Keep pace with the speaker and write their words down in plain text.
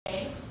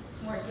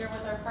We're here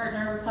with our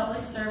partner,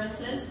 Republic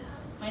Services.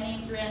 My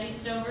name's Randy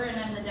Stover, and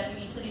I'm the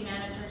Deputy City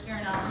Manager here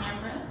in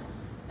Alhambra.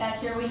 Back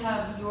here we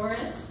have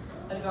Yoris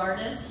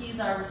Agardis. He's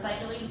our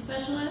recycling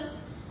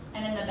specialist.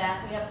 And in the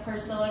back we have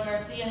Priscilla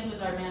Garcia,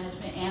 who's our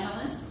management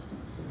analyst.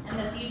 And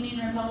this evening,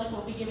 Republic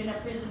will be giving a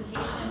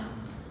presentation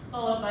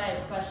followed by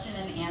a question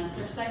and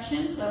answer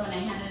section. So I'm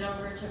going to hand it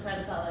over to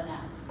Francella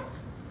now.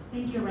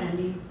 Thank you,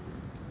 Randy.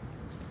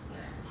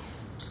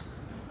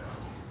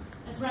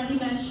 As Randy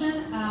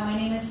mentioned, my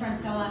name is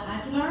Francella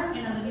Aguilar,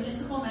 and I'm the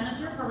Municipal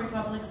Manager for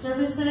Republic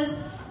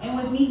Services. And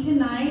with me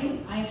tonight,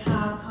 I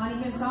have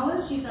Connie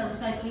Gonzalez. She's our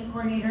Recycling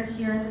Coordinator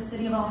here in the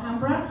City of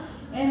Alhambra.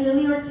 And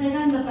Lily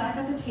Ortega in the back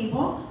at the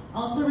table,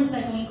 also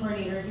Recycling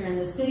Coordinator here in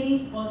the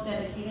City, both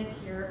dedicated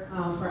here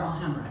for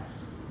Alhambra.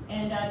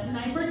 And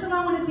tonight, first of all,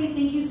 I want to say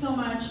thank you so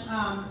much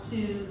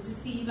to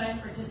see you guys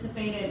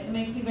participate. It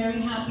makes me very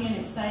happy and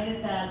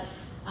excited that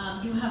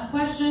you have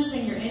questions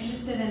and you're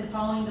interested in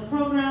following the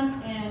programs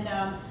and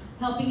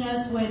helping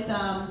us with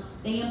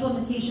the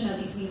implementation of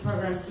these new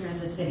programs here in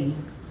the city.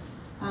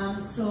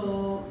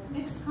 So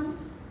next, Connie.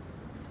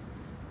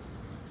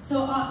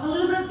 So a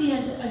little bit of the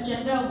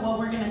agenda of what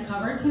we're going to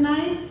cover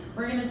tonight.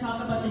 We're going to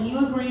talk about the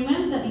new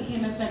agreement that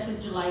became effective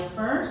July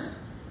 1st.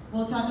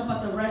 We'll talk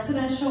about the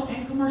residential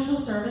and commercial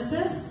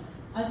services,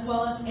 as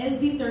well as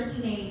SB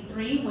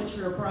 1383, which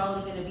we're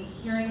probably going to be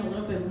hearing a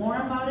little bit more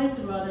about it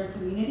through other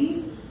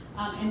communities.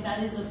 And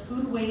that is the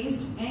food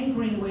waste and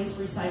green waste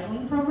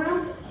recycling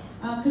program.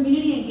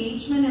 Community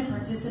engagement and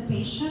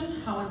participation,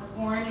 how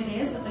important it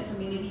is that the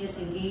community is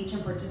engaged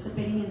and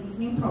participating in these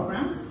new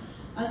programs,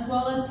 as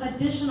well as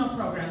additional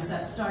programs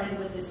that started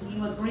with this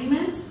new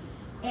agreement.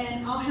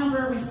 And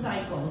Alhambra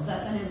Recycles,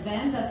 that's an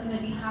event that's going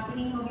to be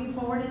happening moving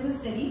forward in the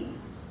city.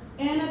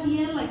 And at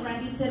the end, like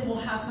Randy said, we'll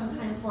have some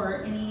time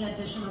for any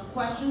additional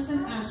questions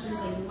and answers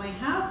that you might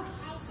have.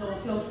 So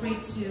feel free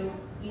to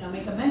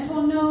make a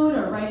mental note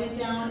or write it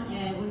down,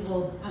 and we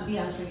will be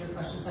answering your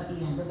questions at the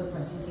end of the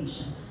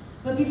presentation.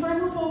 But before I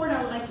move forward,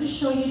 I would like to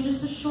show you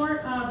just a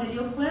short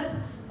video clip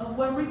of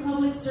what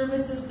Republic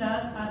Services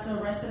does as a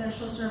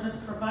residential service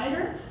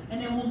provider, and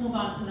then we'll move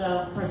on to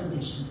the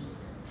presentation.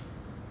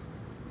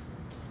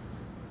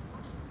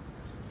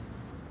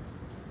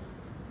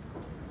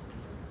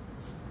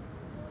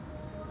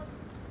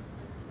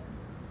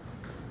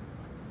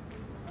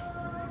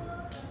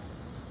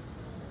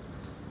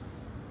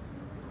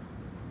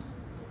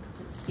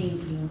 Thank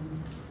you.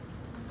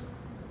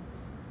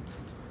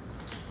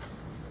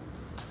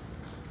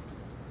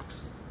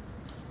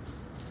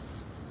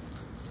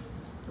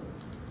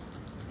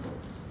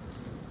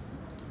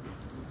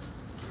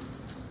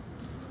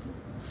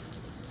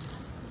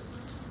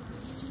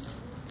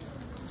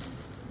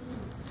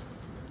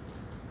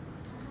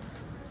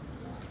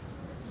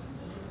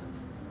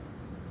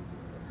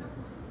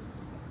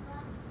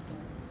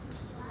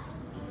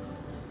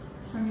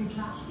 From your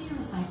trash to your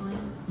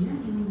recycling, you're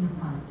doing your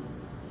part.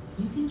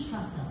 You can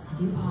trust us to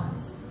do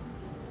ours.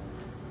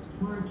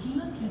 We're a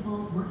team of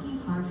people working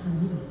hard for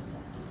you,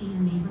 in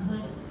your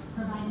neighborhood,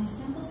 providing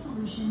simple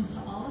solutions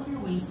to all of your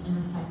waste and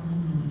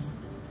recycling needs,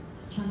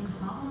 turning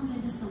problems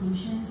into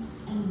solutions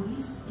and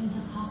waste into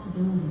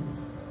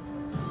possibilities.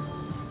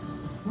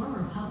 We're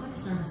Republic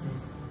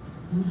Services.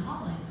 We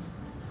haul it,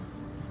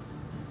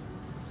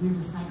 we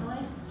recycle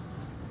it,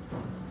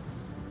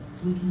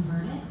 we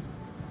convert it,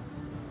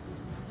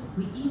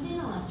 we even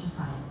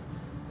electrify it.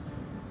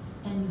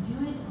 And we do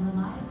it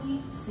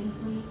reliably,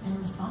 safely, and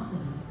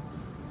responsibly,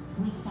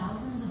 with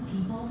thousands of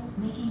people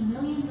making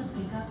millions of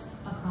pickups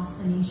across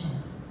the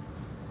nation.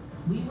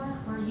 We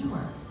work where you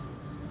work.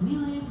 We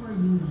live where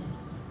you live.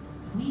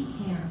 We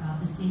care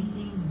about the same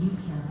things you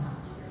care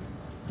about.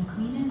 A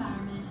clean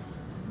environment,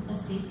 a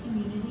safe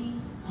community,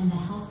 and a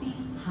healthy,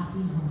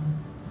 happy home.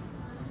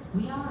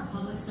 We are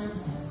Republic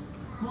Services.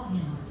 We'll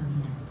handle it from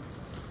here.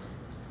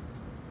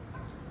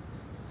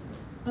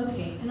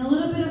 Okay, and a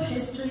little bit of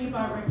history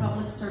about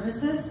Republic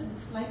Services.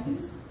 Next slide,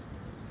 please.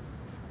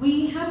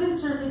 We have been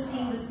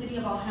servicing the City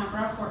of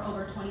Alhambra for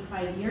over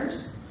 25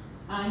 years.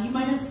 You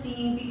might have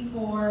seen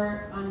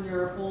before on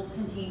your old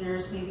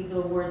containers maybe the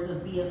words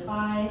of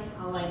BFI,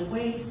 Allied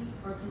Waste,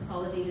 or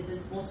Consolidated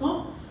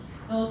Disposal.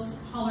 Those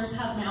haulers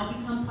have now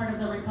become part of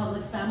the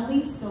Republic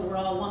family, so we're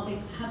all one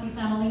big happy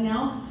family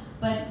now.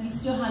 But you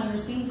still have your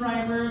same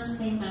drivers,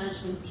 same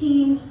management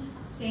team,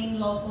 same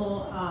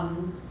local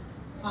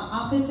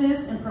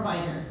offices and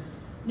provider.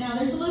 Now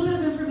there's a little bit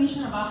of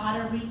information about how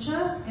to reach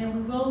us, and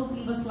we will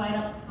leave a slide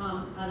up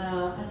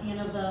at the end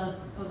of the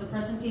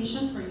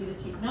presentation for you to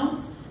take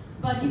notes.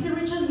 But you can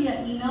reach us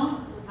via email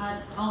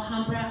at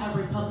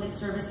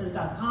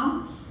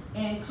alhambra@republicservices.com.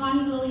 And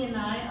Connie, Lily, and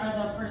I are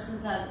the persons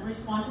that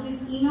respond to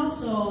these emails,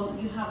 so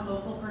you have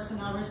local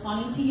personnel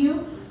responding to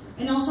you.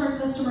 And also our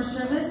customer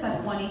service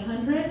at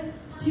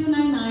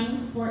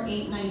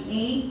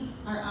 1-800-299-4898.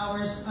 Our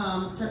hours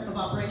of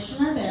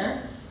operation are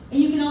there. And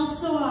you can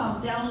also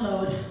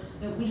download,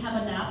 we have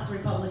an app,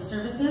 Republic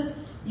Services.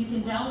 You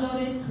can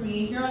download it,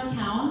 create your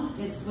account,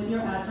 it's with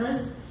your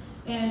address,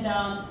 and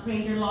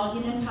create your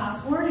login and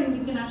password, and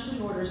you can actually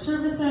order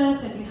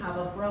services. If you have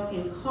a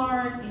broken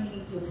card and you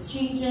need to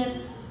exchange it,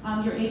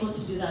 you're able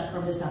to do that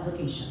from this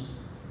application.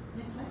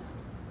 Next slide.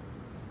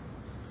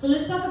 So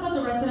let's talk about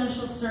the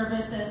residential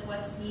services,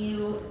 what's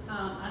new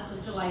as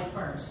of July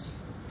 1st.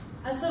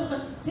 As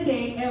of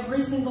today,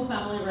 every single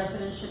family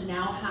resident should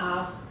now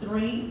have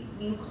 3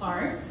 new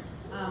cards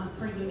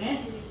per unit,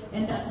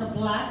 and that's a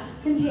black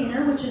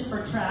container, which is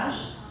for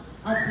trash,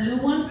 a blue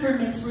one for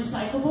mixed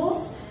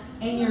recyclables,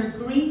 and your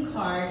green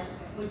card,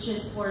 which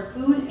is for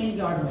food and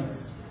yard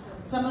waste.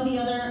 Some of the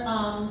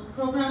other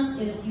programs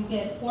is you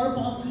get 4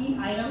 bulky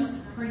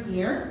items per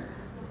year.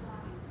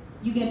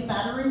 You get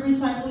battery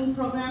recycling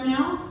program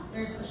now.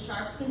 There's a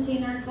Sharps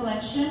container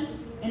collection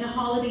and a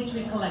holiday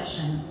tree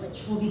collection,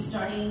 which will be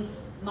starting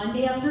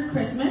Monday after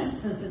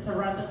Christmas. Since it's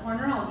around the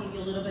corner, I'll give you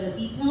a little bit of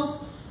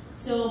details.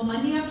 So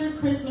Monday after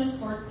Christmas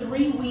for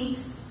 3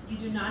 weeks, you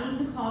do not need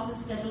to call to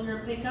schedule your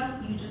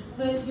pickup. You just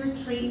put your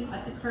tree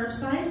at the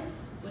curbside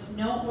with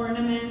no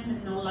ornaments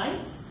and no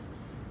lights.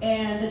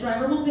 And the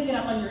driver will pick it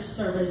up on your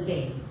service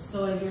day.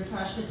 So if your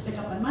trash gets picked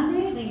up on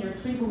Monday, then your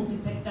tree will be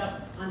picked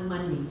up on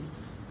Mondays.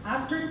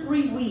 After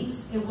 3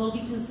 weeks, it will be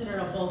considered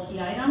a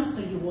bulky item,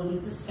 so you will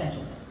need to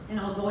schedule it. And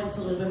I'll go into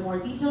a little bit more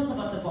details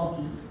about the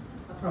bulky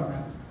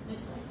program.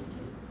 Next slide.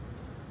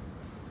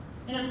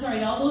 And I'm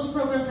sorry, all those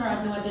programs are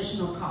at no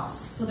additional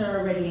cost, so they're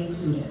already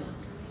included.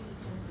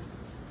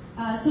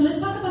 So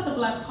let's talk about the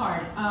black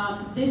card.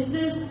 This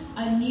is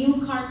a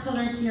new card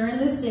color here in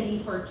the city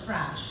for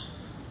trash.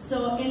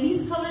 So in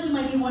these colors, you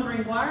might be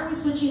wondering, why are we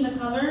switching the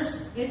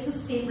colors? It's a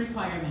state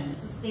requirement.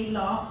 It's a state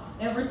law.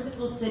 Every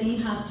single city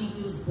has to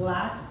use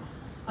black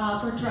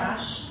for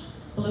trash,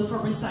 blue for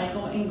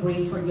recycle, and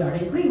green for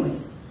yard and green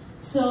waste.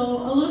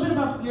 So a little bit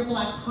about your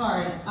black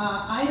card.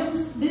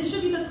 Items, this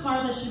should be the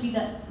card that should be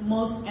the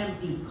most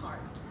empty card,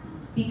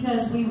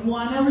 because we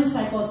want to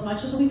recycle as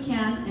much as we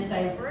can and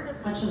divert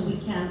as much as we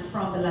can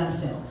from the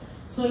landfill.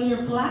 So in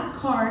your black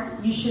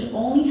card, you should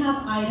only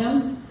have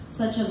items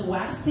such as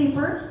wax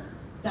paper,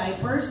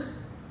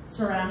 diapers,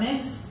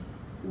 ceramics,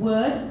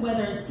 wood,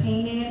 whether it's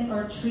painted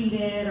or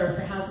treated, or if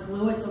it has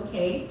glue, it's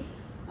okay.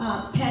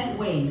 Pet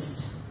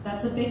waste,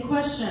 that's a big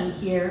question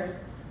here.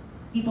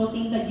 People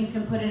think that you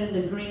can put it in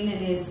the green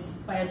and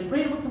is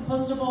biodegradable,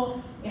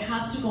 compostable. It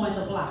has to go in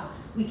the black.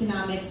 We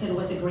cannot mix it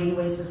with the green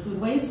waste or food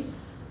waste.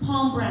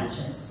 Palm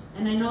branches,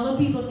 and I know that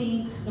people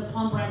think the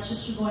palm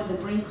branches should go in the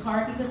green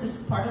card because it's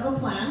part of a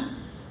plant,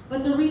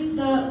 but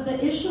the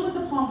issue with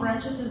the palm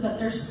branches is that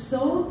they're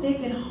so thick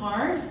and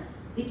hard,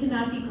 they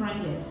cannot be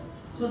grinded.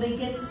 So they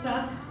get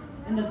stuck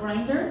in the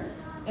grinder,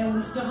 and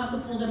we still have to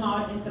pull them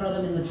out and throw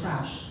them in the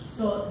trash.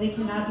 So they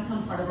cannot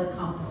become part of the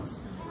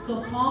compost.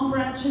 So palm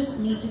branches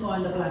need to go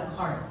in the black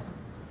card.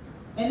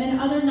 And then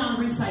other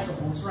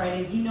non-recyclables,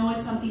 right? If you know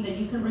it's something that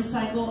you can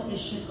recycle, it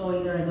should go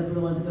either in the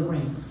blue or the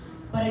green.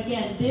 But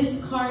again,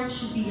 this card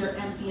should be your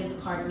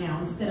emptiest card now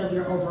instead of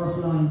your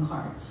overflowing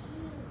card.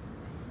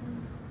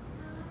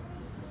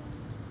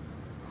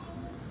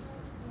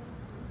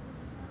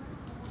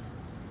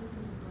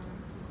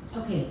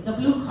 Okay, the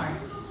blue card.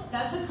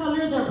 That's a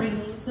color that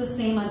remains the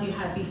same as you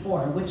had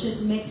before, which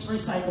is mixed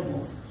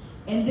recyclables.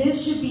 And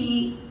this should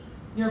be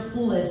your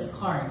fullest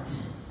card,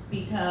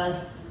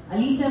 because at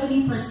least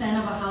 70%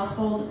 of a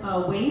household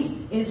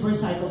waste is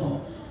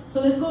recyclable. So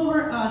let's go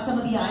over some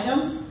of the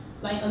items,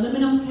 like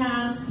aluminum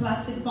cans,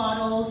 plastic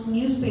bottles,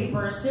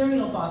 newspaper,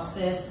 cereal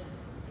boxes,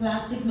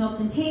 plastic milk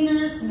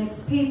containers,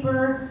 mixed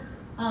paper.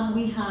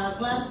 We have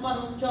glass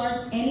bottles,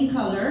 jars, any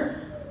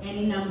color,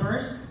 any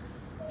numbers,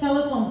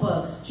 telephone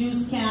books,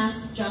 juice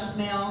cans, junk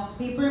mail,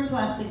 paper and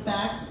plastic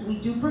bags. We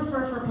do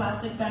prefer for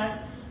plastic bags.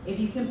 If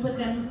you can put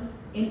them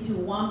into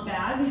one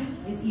bag,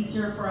 it's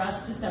easier for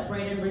us to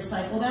separate and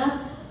recycle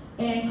that.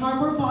 And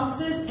cardboard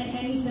boxes and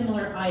any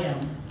similar item.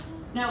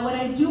 Now, what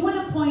I do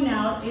want to point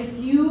out, if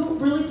you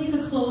really take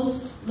a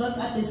close look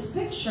at this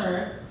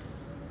picture,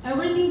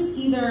 everything's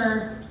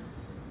either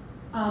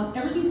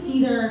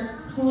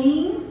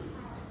clean,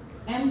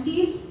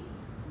 empty,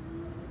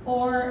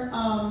 or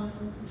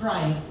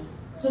dry.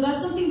 So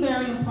that's something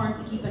very important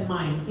to keep in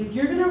mind. If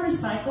you're going to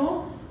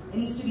recycle, it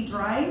needs to be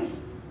dry,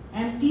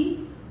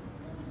 empty.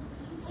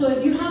 So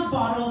if you have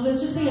bottles, let's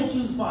just say a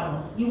juice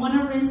bottle, you want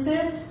to rinse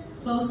it,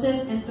 close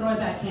it, and throw it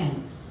back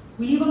in.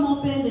 We leave them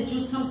open, the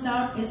juice comes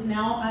out, is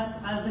now,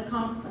 as the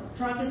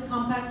truck is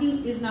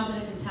compacting, is now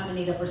going to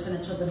contaminate a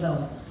percentage of the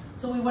load.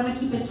 So we want to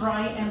keep it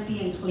dry,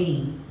 empty, and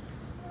clean.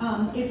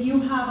 If you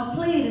have a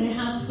plate and it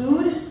has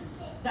food,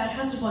 that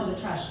has to go in the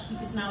trash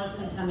because now it's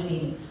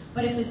contaminated.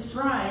 But if it's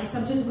dry,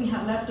 sometimes we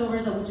have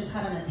leftovers that we just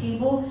had on a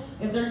table.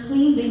 If they're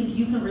clean, then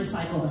you can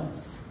recycle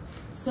those.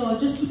 So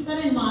just keep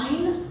that in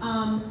mind.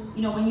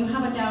 You know, when you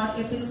have a doubt,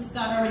 if it's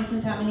got already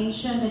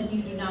contamination, then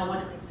you do not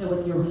want to mix it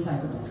with your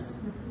recyclables.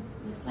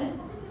 Next slide.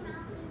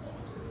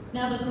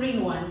 Now the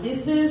green one.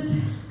 This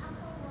is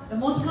the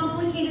most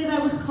complicated, I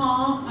would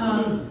call.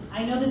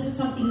 I know this is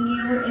something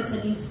new. It's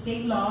a new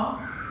state law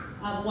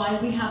of why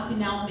we have to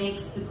now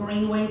mix the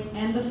green waste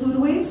and the food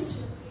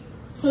waste.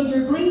 So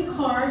your green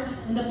card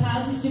in the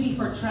past used to be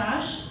for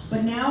trash,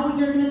 But now what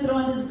you're gonna throw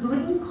on this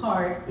green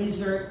cart is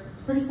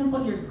it's pretty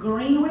simple, your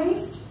green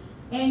waste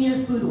and your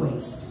food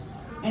waste.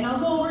 And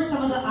I'll go over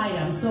some of the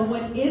items. So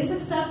what is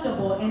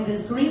acceptable in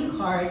this green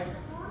cart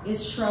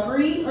is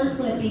shrubbery or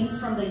clippings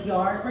from the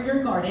yard or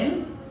your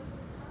garden,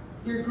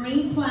 your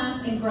green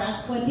plants and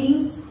grass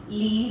clippings,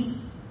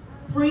 leaves,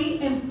 pre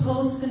and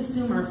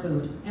post-consumer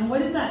food. And what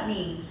does that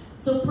mean?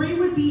 So pre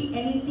would be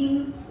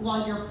anything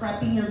while you're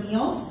prepping your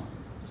meals.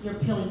 You're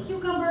peeling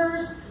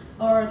cucumbers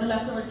or the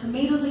leftover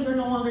tomatoes that you're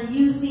no longer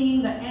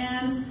using, the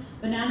ends,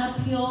 banana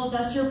peel,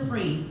 that's your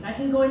pre. That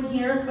can go in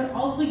here, but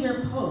also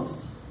your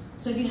post.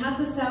 So if you have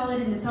the salad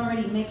and it's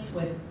already mixed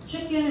with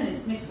chicken and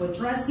it's mixed with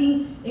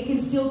dressing, it can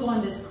still go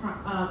in this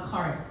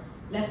cart.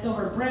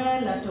 Leftover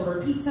bread,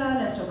 leftover pizza,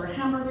 leftover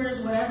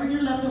hamburgers, whatever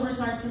your leftovers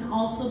are can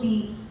also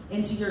be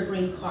into your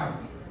green cart.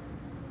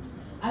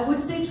 I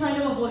would say try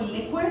to avoid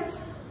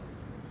liquids,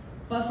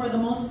 but for the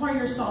most part,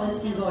 your solids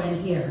can go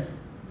in here.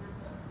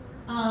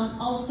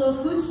 Also,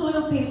 food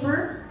soil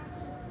paper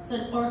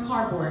or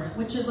cardboard,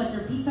 which is like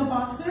your pizza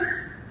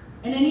boxes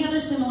and any other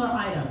similar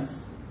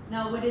items.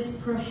 Now, what is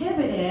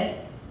prohibited,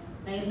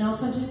 I know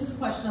sometimes it's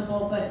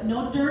questionable, but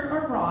no dirt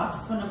or rocks,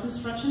 so no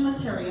construction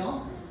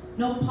material,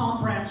 no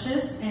palm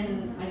branches,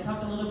 and I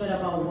talked a little bit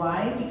about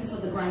why, because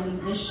of the grinding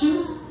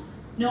issues,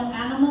 no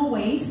animal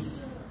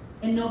waste,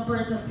 and no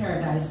birds of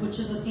paradise, which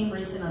is the same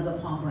reason as the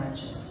palm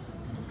branches.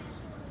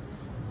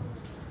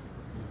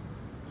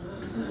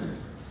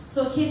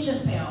 So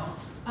kitchen pail.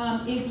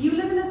 If you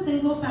live in a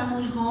single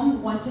family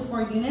home, 1 to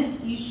 4 units,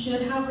 you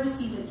should have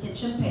received a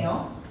kitchen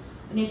pail.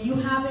 And if you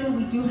haven't,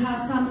 we do have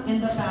some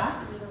in the back.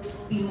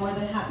 Be more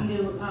than happy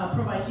to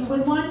provide you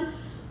with one.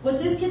 What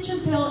this kitchen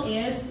pail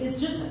is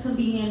just a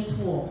convenient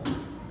tool.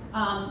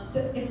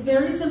 It's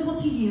very simple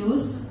to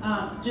use.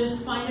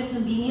 Just find a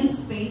convenient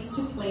space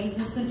to place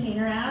this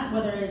container at,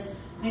 whether it's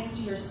next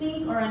to your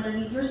sink or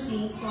underneath your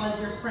sink. So as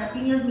you're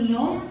prepping your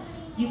meals,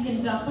 you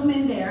can dump them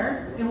in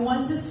there. And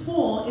once it's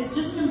full, it's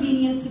just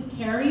convenient to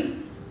carry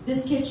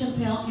this kitchen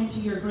pail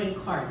into your green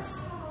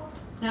carts.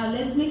 Now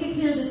let's make it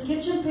clear, this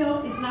kitchen pail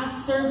is not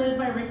serviced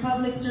by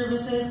Republic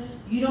Services.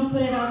 You don't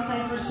put it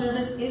outside for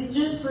service. It's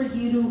just for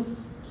you to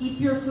keep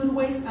your food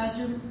waste as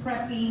you're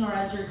prepping or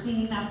as you're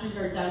cleaning after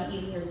you're done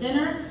eating your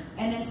dinner,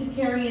 and then to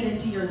carry it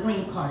into your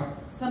green cart.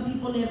 Some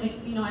people live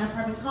in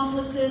apartment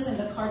complexes and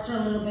the carts are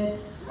a little bit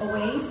a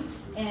ways,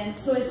 and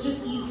so it's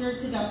just easier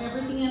to dump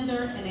everything in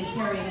there and then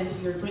carry it into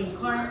your green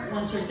cart.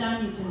 Once you're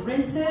done, you can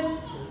rinse it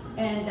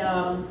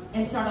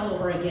and start all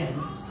over again.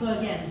 So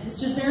again, it's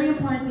just very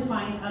important to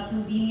find a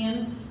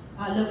convenient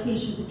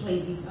location to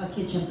place these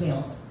kitchen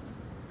pails.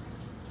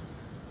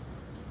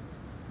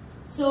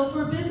 So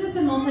for business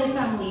and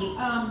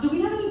multifamily, do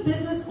we have any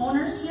business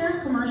owners here,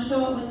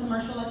 with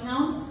commercial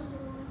accounts?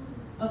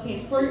 Okay,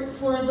 for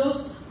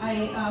those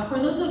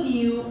of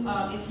you,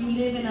 if you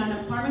live in an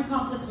apartment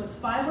complex with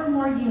 5 or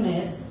more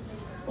units,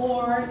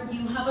 or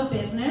you have a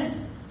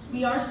business,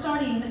 we are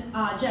starting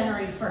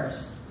January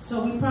 1st.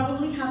 So we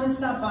probably haven't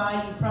stopped by,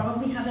 you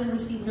probably haven't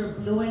received your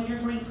blue and your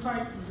green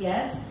cards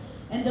yet.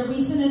 And the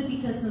reason is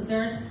because since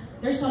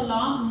there's a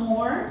lot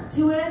more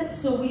to it,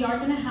 so we are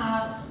gonna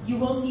have, you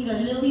will see either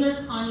Lily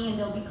or Connie, and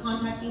they'll be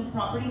contacting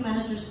property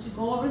managers to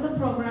go over the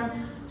program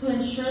to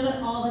ensure that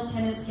all the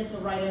tenants get the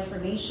right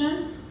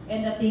information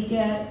and that they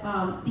get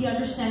the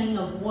understanding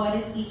of what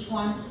is each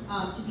one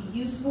to be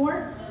used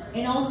for.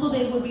 And also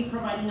they will be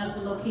providing us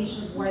with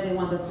locations where they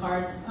want the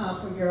cards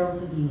for your own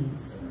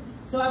convenience.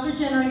 So after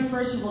January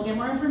 1st, you will get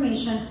more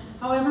information.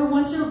 However,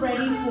 once you're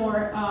ready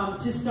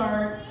to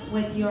start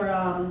with your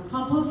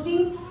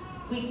composting,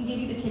 we can give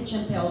you the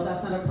kitchen pails,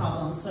 that's not a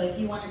problem. So if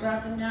you want to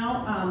grab them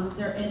now,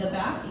 they're in the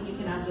back and you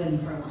can ask Lily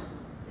for one.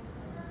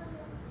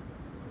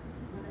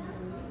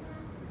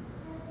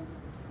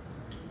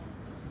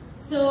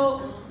 So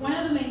one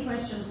of the main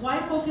questions, why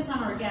focus on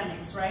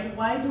organics, right?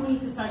 Why do we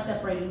need to start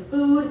separating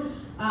food?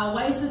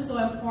 Why is this so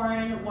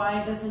important?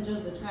 Why doesn't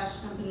just the trash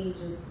company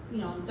just,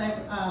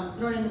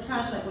 throw it in the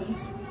trash like we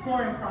used to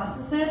before and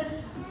process it?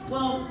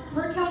 Well,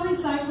 per calorie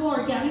cycle,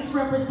 organics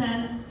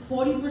represent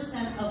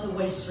 40% of the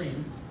waste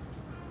stream.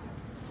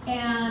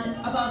 And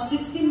about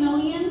 6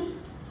 million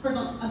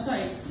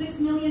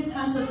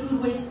tons of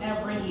food waste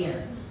every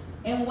year.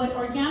 And what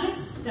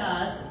organics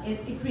does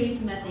is it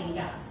creates methane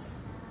gas.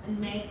 And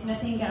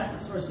methane gas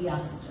absorbs the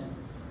oxygen.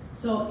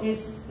 So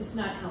it's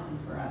not healthy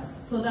for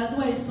us. So that's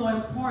why it's so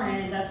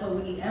important, and that's why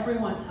we need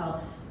everyone's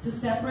help to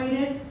separate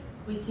it.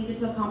 We take it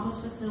to a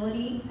compost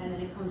facility, and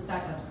then it comes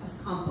back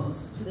as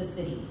compost to the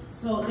city.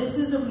 So this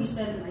is the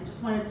reason, and I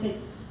just wanted to take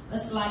a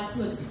slide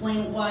to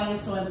explain why it's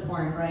so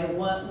important, right?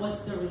 What's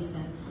the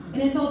reason?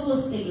 And it's also a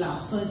state law,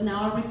 so it's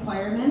now a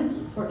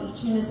requirement for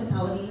each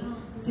municipality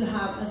to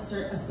have a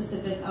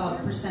specific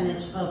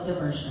percentage of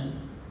diversion.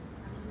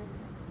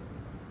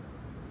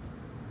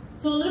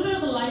 So a little bit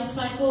of the life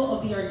cycle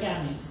of the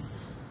organics.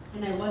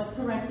 And I was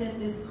corrected,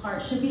 this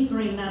cart should be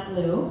green, not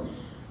blue.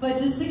 But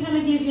just to kind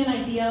of give you an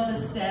idea of the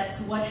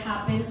steps, what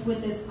happens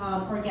with this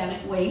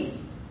organic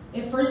waste.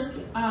 It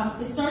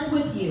starts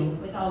with you,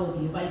 with all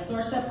of you, by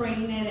source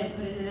separating it and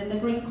putting it in the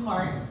green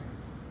cart.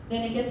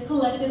 Then it gets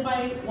collected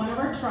by one of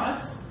our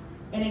trucks,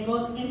 and it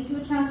goes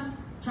into a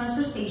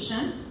transfer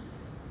station.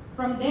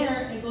 From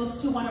there, it goes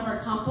to one of our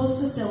compost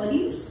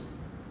facilities,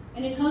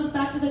 and it comes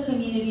back to the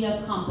community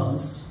as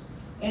compost.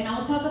 And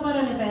I'll talk about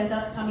an event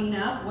that's coming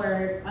up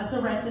where, as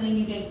a resident,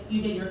 you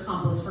get your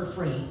compost for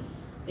free.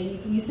 Then you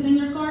can use it in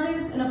your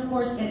gardens, and of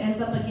course, it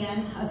ends up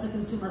again as a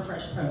consumer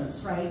fresh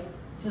produce, right?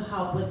 To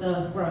help with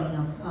the growing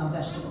of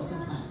vegetables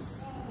and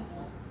plants.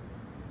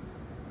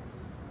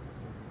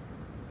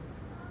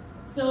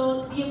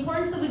 So the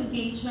importance of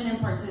engagement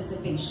and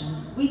participation.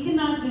 We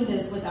cannot do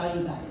this without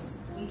you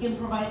guys. We can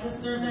provide the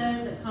service,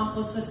 the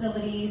compost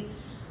facilities,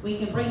 we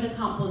can bring the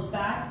compost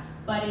back,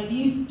 but if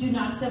you do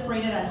not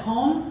separate it at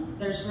home,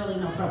 there's really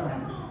no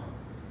program.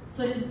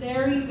 So it is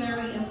very,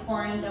 very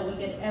important that we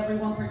get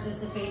everyone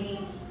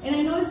participating. And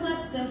I know it's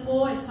not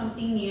simple, it's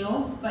something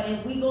new, but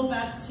if we go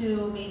back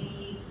to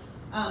maybe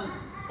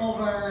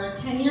over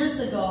 10 years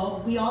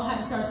ago, we all had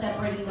to start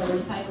separating the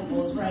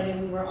recyclables, right?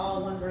 And we were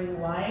all wondering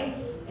why,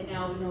 and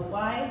now we know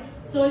why.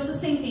 So it's the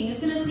same thing. It's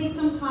gonna take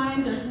some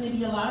time. There's gonna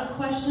be a lot of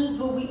questions,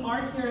 but we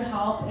are here to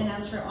help and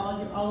answer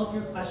all of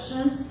your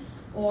questions,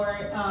 or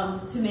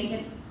to make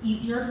it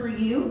easier for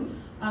you.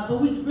 But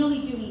we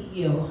really do need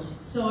you.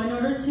 So in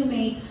order to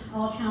make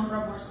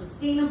Alhambra more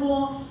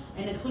sustainable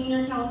and a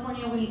cleaner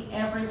California, we need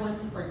everyone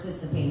to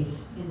participate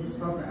in this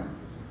program.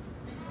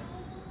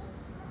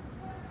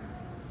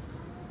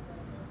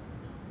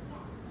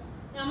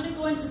 Now I'm going to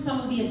go into some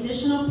of the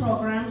additional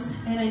programs,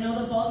 and I know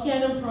the bulky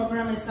item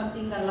program is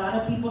something that a lot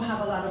of people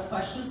have a lot of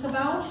questions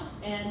about,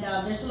 and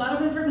there's a lot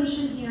of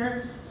information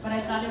here, but I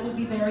thought it would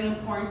be very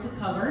important to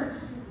cover.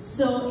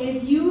 So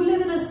if you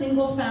live in a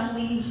single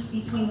family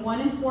between 1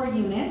 and 4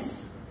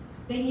 units,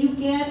 then you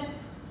get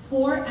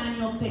 4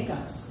 annual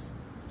pickups,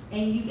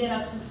 and you get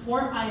up to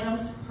 4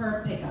 items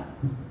per pickup.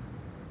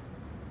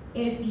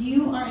 If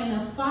you are in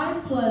a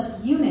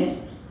 5+ unit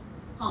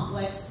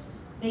complex,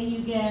 then you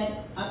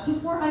get up to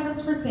 4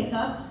 items per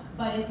pickup,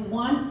 but it's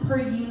 1 per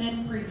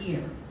unit per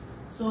year.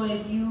 So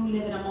if you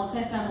live in a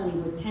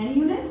multifamily with 10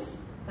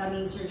 units, that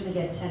means you're gonna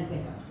get 10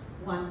 pickups,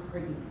 1 per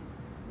unit.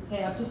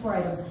 Okay, up to 4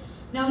 items.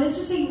 Now let's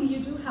just say you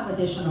do have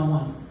additional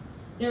ones.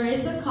 There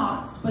is a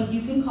cost, but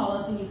you can call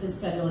us and you can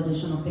schedule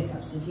additional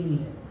pickups if you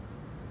need it.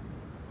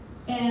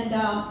 And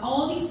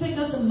all these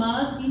pickups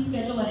must be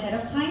scheduled ahead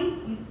of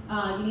time.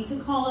 You need to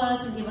call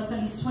us and give us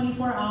at least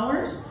 24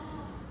 hours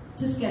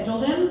to schedule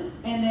them,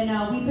 and then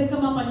we pick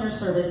them up on your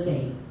service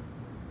day.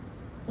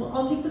 Well,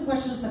 I'll take the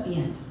questions at the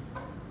end.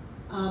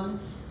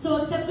 So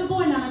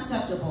acceptable and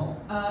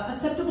unacceptable.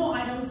 Acceptable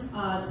items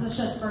such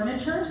as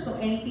furniture, so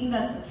anything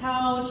that's a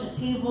couch, a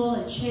table,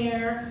 a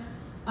chair.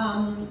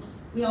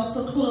 We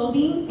also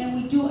clothing,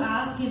 and we do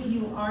ask if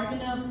you are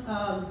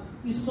gonna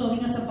use clothing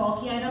as a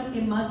bulky item,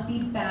 it must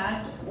be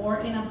bagged or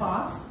in a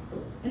box.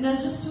 And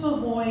that's just to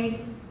avoid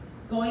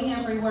going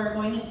everywhere,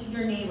 going into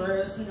your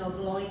neighbors, you know,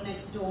 blowing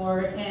next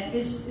door, and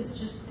it's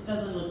just, it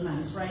doesn't look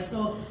nice, right?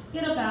 So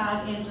get a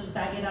bag and just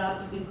bag it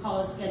up. You can call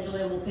us, schedule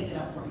it, we'll pick it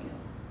up for you.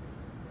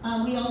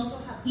 We also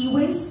have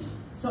e-waste,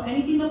 so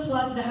anything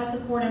that has a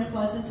cord and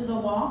plugs into the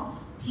wall,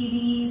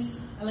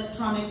 TVs,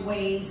 electronic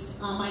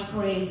waste,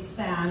 microwaves,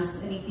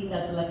 fans, anything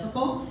that's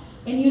electrical,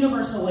 and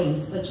universal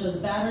waste, such as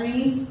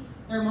batteries,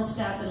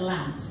 thermostats, and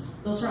lamps.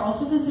 Those are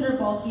also considered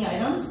bulky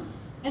items,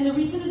 and the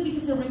reason is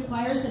because it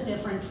requires a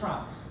different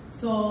truck.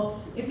 So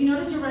if you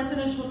notice your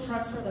residential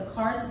trucks for the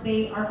carts,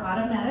 they are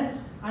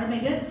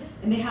automated,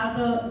 and they have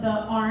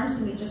the arms,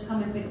 and they just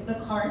come and pick up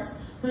the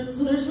carts.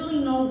 So there's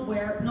really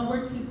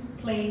nowhere to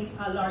place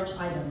large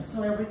items.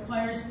 So it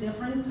requires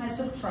different types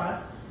of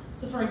trucks.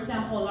 So for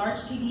example, a large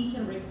TV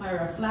can require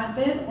a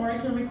flatbed, or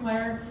it can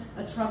require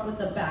a truck with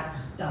a back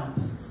dump.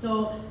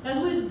 So that's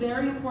why it's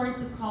very important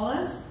to call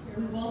us.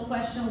 We will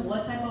question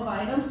what type of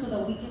items so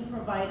that we can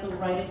provide the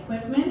right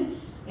equipment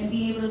and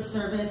be able to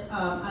service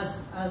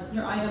as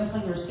your items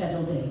on your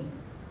scheduled day.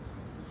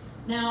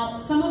 Now,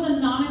 some of the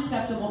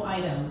non-acceptable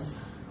items,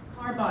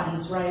 car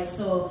bodies, right?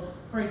 So,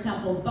 for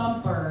example,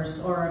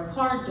 bumpers or a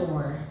car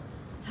door,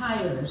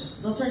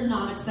 tires, those are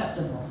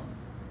non-acceptable.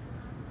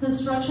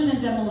 Construction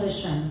and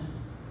demolition,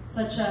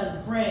 such as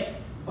brick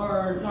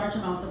or large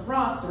amounts of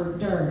rocks or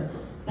dirt,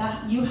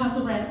 that you have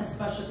to rent a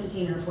special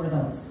container for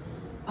those.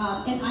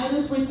 And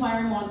items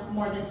require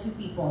more than 2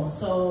 people.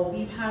 So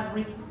we've had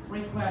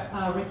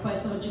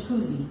request of a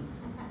jacuzzi.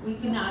 We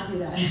cannot do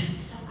that.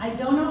 I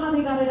don't know how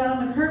they got it out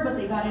on the curb, but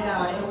they got it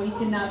out, and we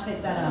cannot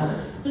pick that up.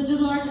 So just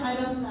large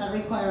items that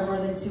require more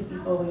than 2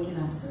 people, we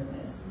cannot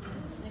service.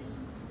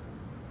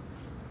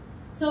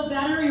 So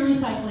battery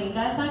recycling,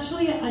 that's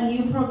actually a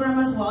new program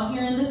as well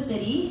here in the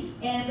city.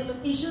 And the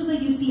locations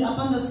that you see up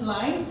on the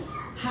slide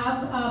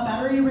have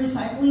battery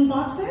recycling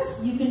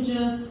boxes. You can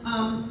just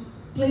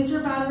place your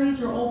batteries,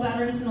 your old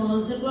batteries, in a little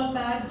Ziploc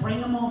bag, bring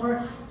them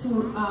over to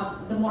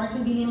the more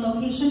convenient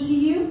location to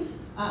you.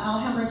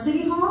 Alhambra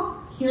City Hall,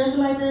 here at the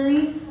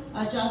library,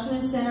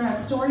 Jocelyn Center at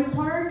Story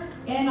Park,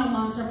 and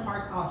Almanzar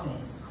Park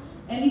office.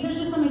 And these are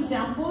just some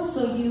examples.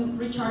 So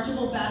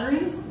rechargeable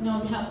batteries, you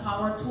have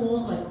power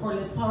tools like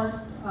cordless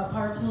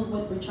power tools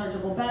with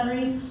rechargeable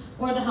batteries,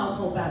 or the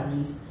household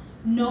batteries.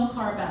 No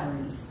car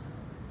batteries.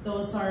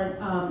 Those are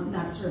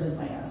not serviced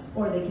by us,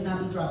 or they cannot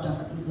be dropped off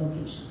at these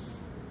locations.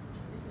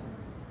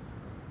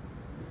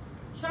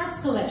 Sharps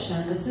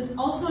Collection. This is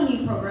also a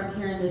new program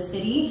here in the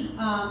city.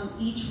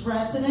 Each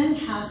resident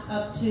has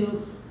up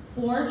to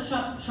 4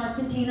 sharp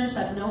containers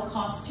at no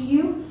cost to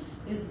you.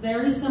 It's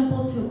very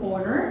simple to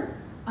order.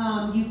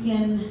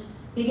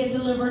 They get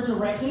delivered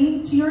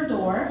directly to your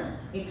door.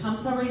 It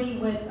comes already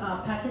with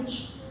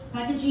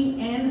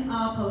packaging and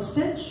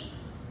postage.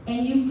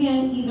 And you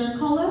can either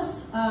call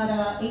us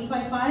at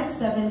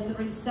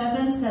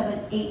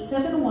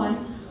 855-737-7871,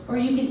 or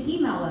you can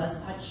email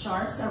us at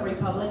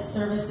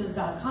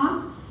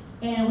sharps@republicservices.com,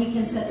 and we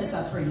can set this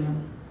up for you.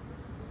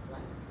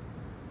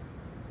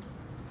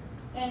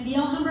 And the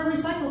Alhambra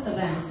Recycles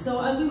event.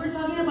 So as we were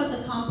talking about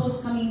the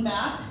compost coming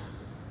back,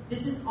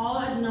 this is all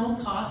at no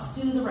cost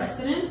to the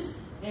residents,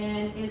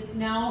 and is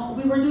now,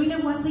 we were doing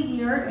it once a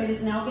year. It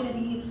is now going to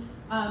be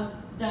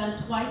done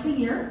twice a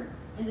year,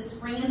 in the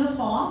spring and the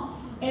fall.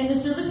 And the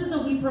services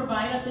that we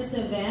provide at this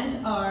event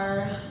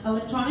are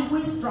electronic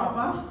waste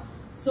drop-off.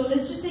 So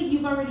let's just say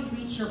you've already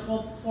reached your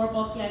 4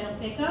 bulky item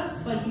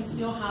pickups, but you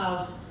still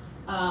have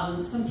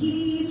some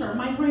TVs or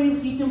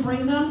microwaves. You can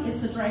bring them.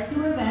 It's a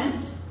drive-through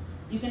event.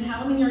 You can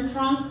have them in your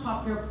trunk,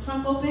 pop your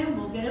trunk open,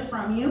 we'll get it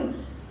from you.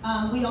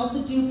 We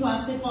also do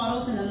plastic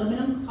bottles and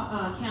aluminum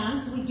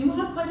cans. So we do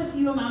have quite a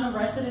few amount of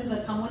residents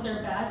that come with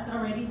their bags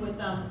already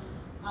with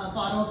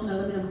bottles and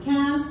aluminum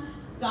cans.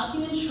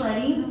 Document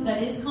shredding,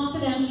 that is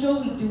confidential.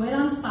 We do it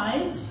on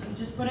site. You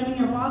just put them in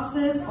your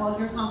boxes, all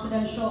your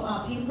confidential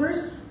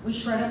papers. We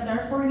shred them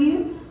there for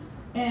you.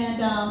 And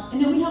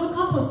then we have a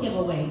compost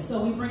giveaway.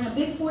 So we bring a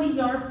big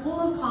 40-yard full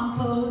of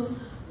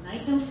compost,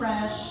 nice and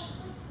fresh,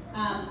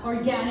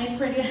 organic,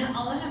 pretty,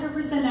 all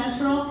 100%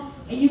 natural.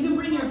 And you can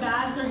bring your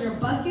bags or your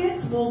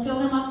buckets. We'll fill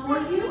them up for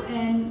you,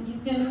 and you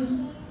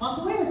can walk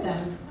away with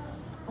them.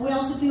 We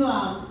also do,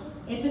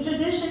 it's a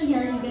tradition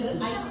here, you get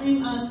an ice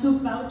cream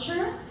scoop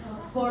voucher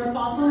for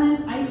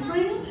Fossilman's ice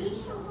cream.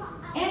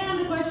 And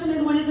the question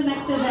is, when is the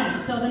next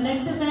event? So the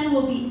next event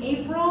will be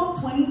April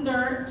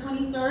 23rd,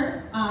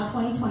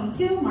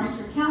 2022. Mark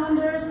your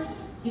calendars.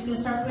 You can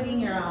start putting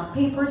your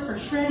papers for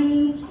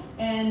shredding.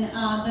 And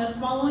the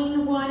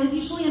following one is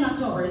usually in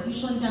October. It's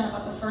usually done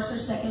about the 1st or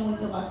 2nd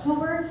week of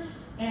October.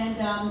 And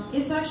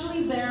it's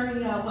actually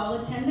very well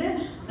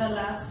attended. The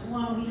last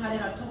one we had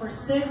it October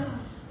 6th,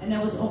 and there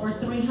was over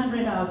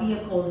 300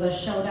 vehicles that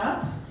showed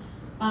up.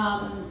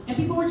 And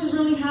people were just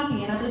really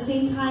happy. And at the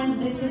same time,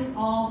 this is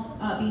all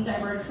being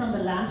diverted from the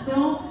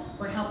landfill.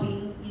 We're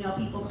helping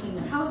people clean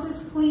their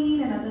houses clean,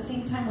 and at the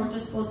same time, we're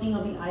disposing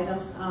of the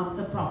items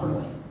the proper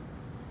way.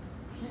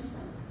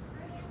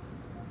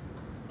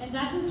 And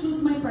that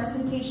concludes my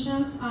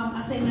presentations.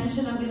 As I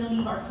mentioned, I'm going to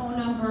leave our phone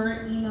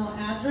number, email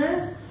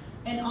address,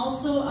 and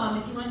also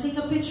if you want to take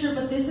a picture,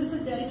 but this is a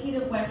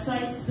dedicated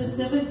website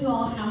specific to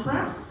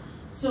Alhambra.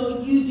 So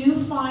you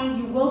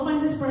will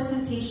find this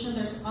presentation.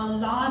 There's a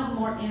lot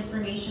more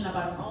information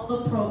about all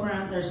the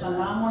programs. There's a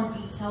lot more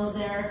details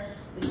there.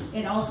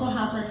 It also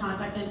has our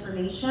contact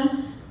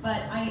information.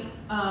 But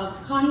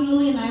Connie,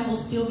 Lily, and I will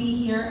still be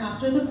here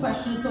after the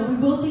questions. So we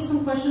will take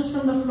some questions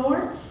from the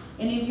floor.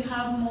 And if you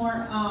have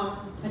more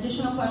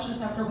additional questions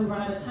after we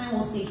run out of time,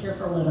 we'll stay here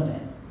for a little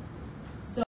bit.